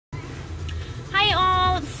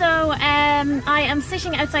So I am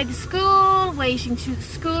sitting outside the school waiting to the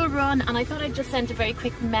school run, and I thought I'd just send a very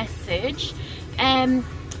quick message. I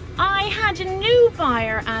had a new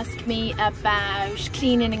buyer ask me about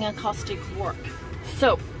cleaning and encaustic work.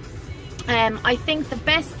 So I think the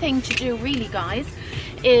best thing to do really, guys,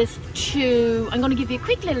 is I'm going to give you a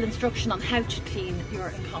quick little instruction on how to clean your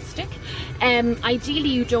encaustic. Ideally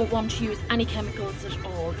you don't want to use any chemicals at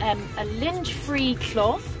all. A lint-free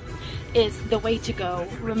cloth is the way to go.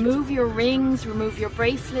 Remove your rings, remove your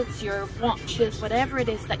bracelets, your watches, whatever it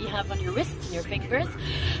is that you have on your wrists and your fingers,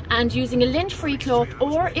 and using a lint-free cloth,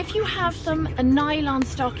 or if you have them, a nylon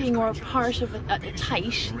stocking or a part of a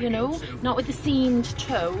tight, you know, not with the seamed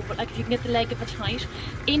toe, but like if you can get the leg of a tight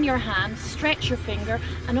in your hand, stretch your finger,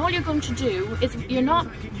 and all you're going to do is you're not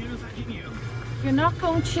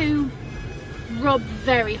going to rub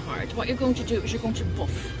very hard. What you're going to do is you're going to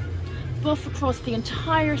buff across the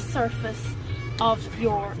entire surface of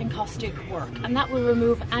your encaustic work, and that will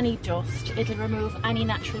remove any dust, it'll remove any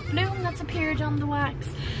natural bloom that's appeared on the wax,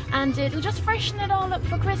 and it'll just freshen it all up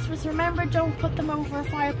for Christmas. Remember, don't put them over a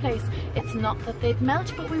fireplace. It's not that they'd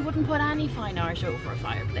melt, but we wouldn't put any fine art over a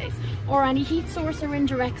fireplace or any heat source or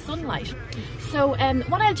indirect sunlight. So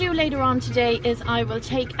what I'll do later on today is I will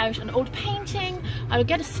take out an old painting, I'll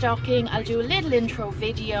get a stocking, I'll do a little intro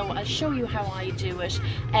video, I'll show you how I do it.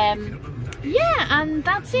 Yeah, and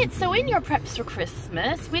that's it. So in your preps for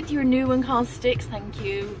Christmas with your new encaustics, thank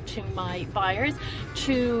you to my buyers,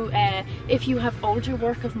 to if you have older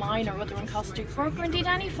work of mine or other encaustic work, or indeed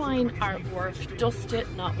any fine artwork, dust it,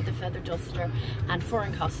 not with a feather duster, and for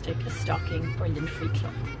encaustic, a stocking or lint-free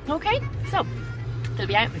cloth. Okay, so they'll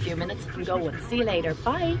be out in a few minutes. I'm going. See you later.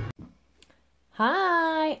 Bye.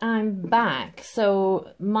 Hi, I'm back.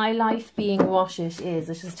 So my life being what it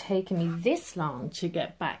has taken me this long to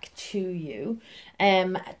get back to you.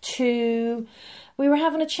 We were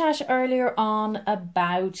having a chat earlier on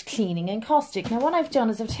about cleaning encaustic. Now what I've done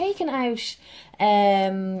is I've taken out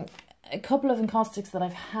a couple of encaustics that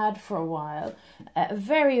I've had for a while. A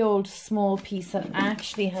very old small piece that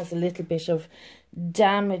actually has a little bit of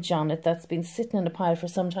damage on it that's been sitting in a pile for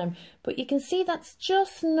some time, but you can see that's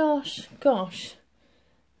just not got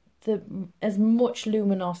as much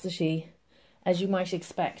luminosity as you might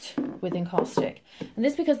expect with encaustic. And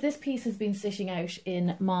this because this piece has been sitting out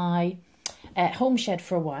in my home shed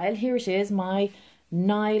for a while. Here it is, my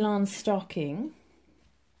nylon stocking.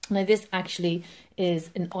 Now this actually is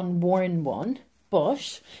an unworn one,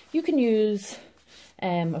 but you can use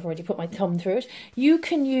I've already put my thumb through it. You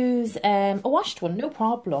can use a washed one, no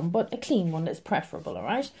problem, but a clean one is preferable, all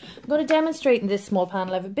right? I'm going to demonstrate in this small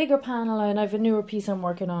panel. I have a bigger panel and I have a newer piece I'm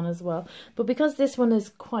working on as well. But because this one is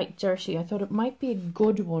quite dirty, I thought it might be a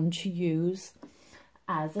good one to use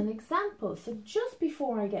as an example. So just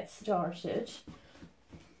before I get started,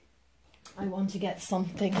 I want to get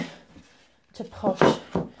something to put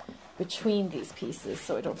between these pieces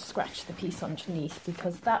so I don't scratch the piece underneath,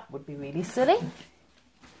 because that would be really silly.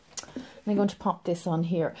 I'm going to pop this on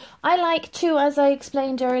here. I like to, as I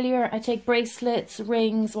explained earlier, I take bracelets,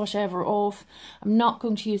 rings, whatever off. I'm not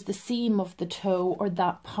going to use the seam of the toe or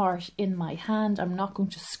that part in my hand. I'm not going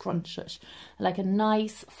to scrunch it. I like a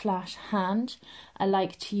nice flat hand. I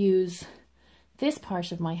like to use this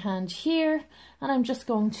part of my hand here, and I'm just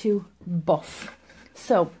going to buff.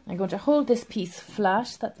 So I'm going to hold this piece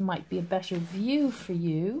flat. That might be a better view for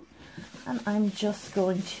you. And I'm just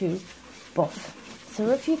going to buff. So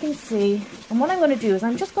if you can see, and what I'm going to do is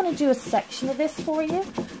I'm just going to do a section of this for you.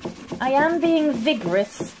 I am being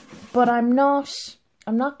vigorous, but I'm not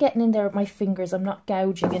getting in there with my fingers. I'm not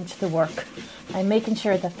gouging into the work. I'm making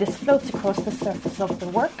sure that this floats across the surface of the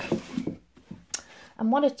work. And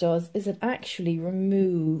what it does is it actually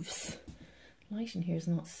removes, light in here is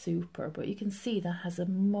not super, but you can see that has a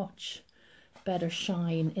much better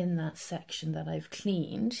shine in that section that I've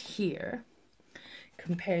cleaned here,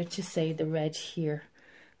 compared to, say, the red here,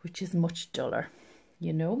 which is much duller,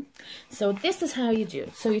 you know. So this is how you do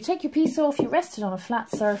it. So you take your piece off, you rest it on a flat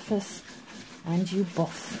surface, and you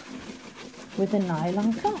buff with a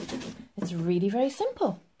nylon cloth. It's really very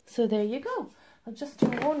simple. So there you go. I'll just do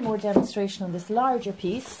one more demonstration on this larger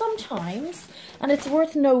piece. Sometimes, and it's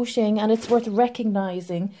worth noting and it's worth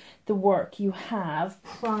recognizing the work you have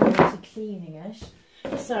prior to cleaning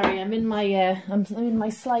it. Sorry, I'm in my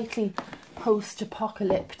slightly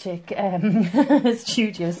post-apocalyptic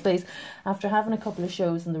studio space after having a couple of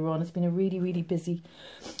shows in the run. It's been a really busy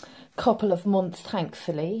couple of months,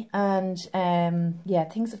 thankfully, and yeah,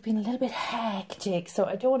 things have been a little bit hectic, so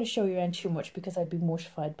I don't want to show you around too much because I'd be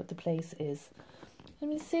mortified, but the place is, let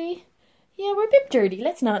me see, yeah, we're a bit dirty,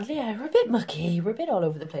 let's not, yeah, we're a bit mucky, we're a bit all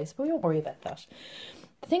over the place, but we won't worry about that.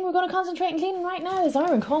 the thing we're going to concentrate on cleaning right now is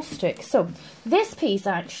our encaustic. So this piece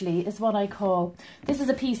actually is what I call, this is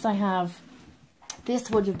a piece I have,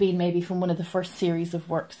 this would have been maybe from one of the first series of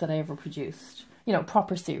works that I ever produced. You know,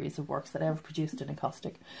 proper series of works that I ever produced in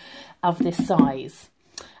encaustic of this size.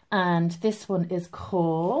 And this one is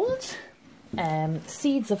called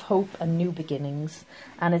Seeds of Hope and New Beginnings,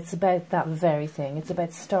 and it's about that very thing. It's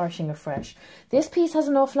about starting afresh. This piece has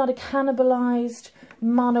an awful lot of cannibalized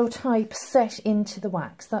monotype set into the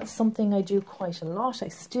wax. That's something I do quite a lot. I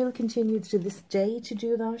still continue to this day to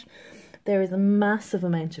do that. There is a massive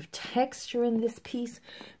amount of texture in this piece,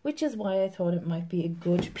 which is why I thought it might be a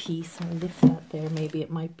good piece. I'll lift that there, maybe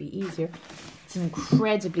it might be easier. It's an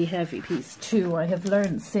incredibly heavy piece too. I have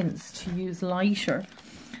learned since to use lighter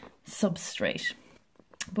substrate,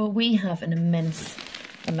 but we have an immense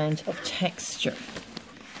amount of texture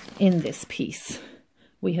in this piece.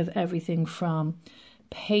 We have everything from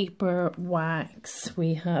paper, wax,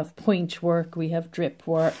 we have point work, we have drip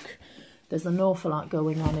work. There's an awful lot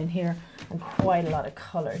going on in here, and quite a lot of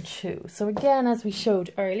colour too. So again, as we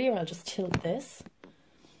showed earlier, I'll just tilt this.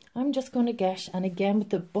 I'm just going to get, and again with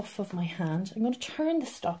the buff of my hand, I'm going to turn the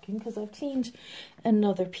stocking because I've cleaned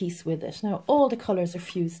another piece with it. Now all the colours are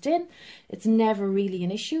fused in. It's never really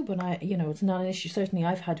an issue, but it's not an issue. Certainly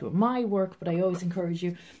I've had with my work, but I always encourage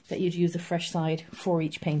you that you'd use a fresh side for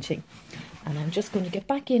each painting. And I'm just going to get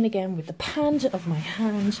back in again with the palm of my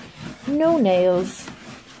hand. No nails,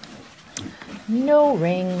 no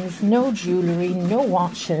rings, no jewellery, no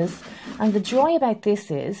watches. And the joy about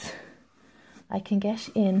this is I can get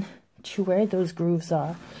in to where those grooves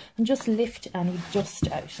are and just lift any dust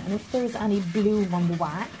out. And if there's any bloom on the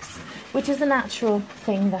wax, which is a natural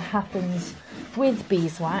thing that happens with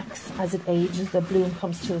beeswax as it ages, the bloom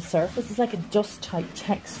comes to the surface. It's like a dust type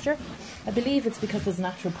texture. I believe it's because there's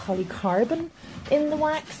natural polycarbon in the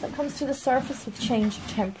wax that comes to the surface with change of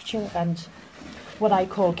temperature, and what I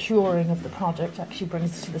call curing of the product actually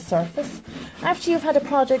brings it to the surface. After you've had a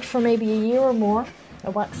project for maybe a year or more,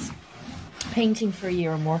 a wax painting for a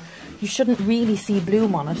year or more, you shouldn't really see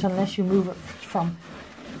bloom on it unless you move it from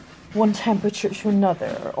one temperature to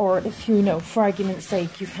another, or if for argument's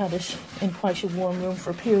sake, you've had it in quite a warm room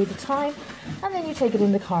for a period of time and then you take it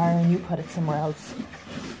in the car and you put it somewhere else.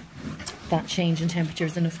 That change in temperature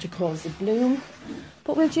is enough to cause a bloom.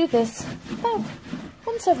 But we'll do this about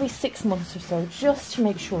once every 6 months or so, just to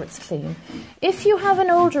make sure it's clean. If you have an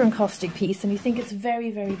older encaustic piece and you think it's very,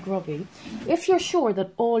 very grubby, if you're sure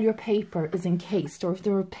that all your paper is encased, or if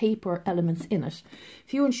there are paper elements in it,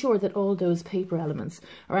 if you ensure that all those paper elements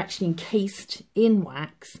are actually encased in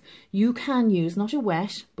wax, you can use not a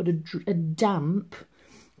wet, but a damp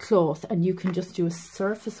cloth, and you can just do a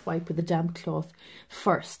surface wipe with a damp cloth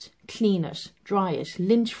first, clean it, dry it,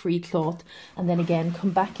 lint-free cloth, and then again come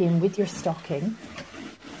back in with your stocking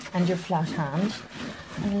and your flat hand,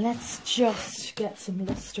 and let's just get some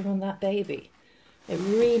luster on that baby. It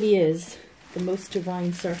really is the most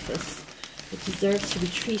divine surface. It deserves to be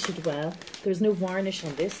treated well. There's no varnish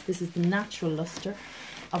on this. This is the natural luster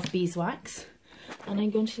of beeswax, and I'm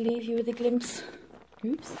going to leave you with a glimpse.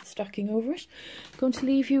 Oops, stocking over it. I'm going to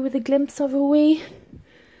leave you with a glimpse of a wee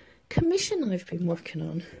commission I've been working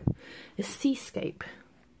on. A seascape.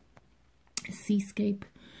 A seascape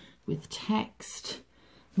with text,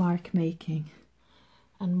 mark making,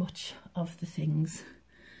 and much of the things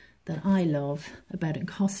that I love about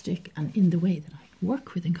encaustic and in the way that I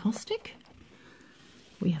work with encaustic.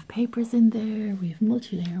 We have papers in there, we have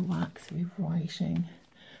multi-layer wax, we have writing.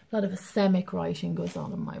 A lot of asemic writing goes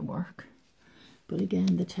on in my work. But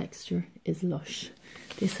again, the texture is lush.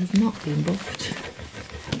 This has not been buffed.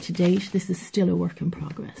 To date, this is still a work in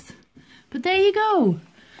progress. But there you go.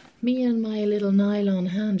 Me and my little nylon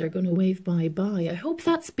hand are going to wave bye-bye. I hope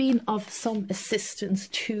that's been of some assistance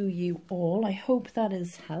to you all. I hope that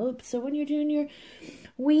has helped. So when you're doing your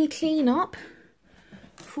wee clean up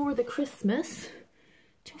for the Christmas,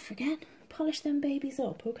 don't forget, polish them babies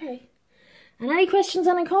up, okay? And any questions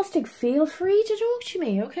on encaustic, feel free to talk to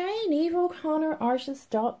me, okay?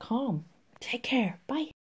 NeveO'ConnorArtist.com. Take care. Bye.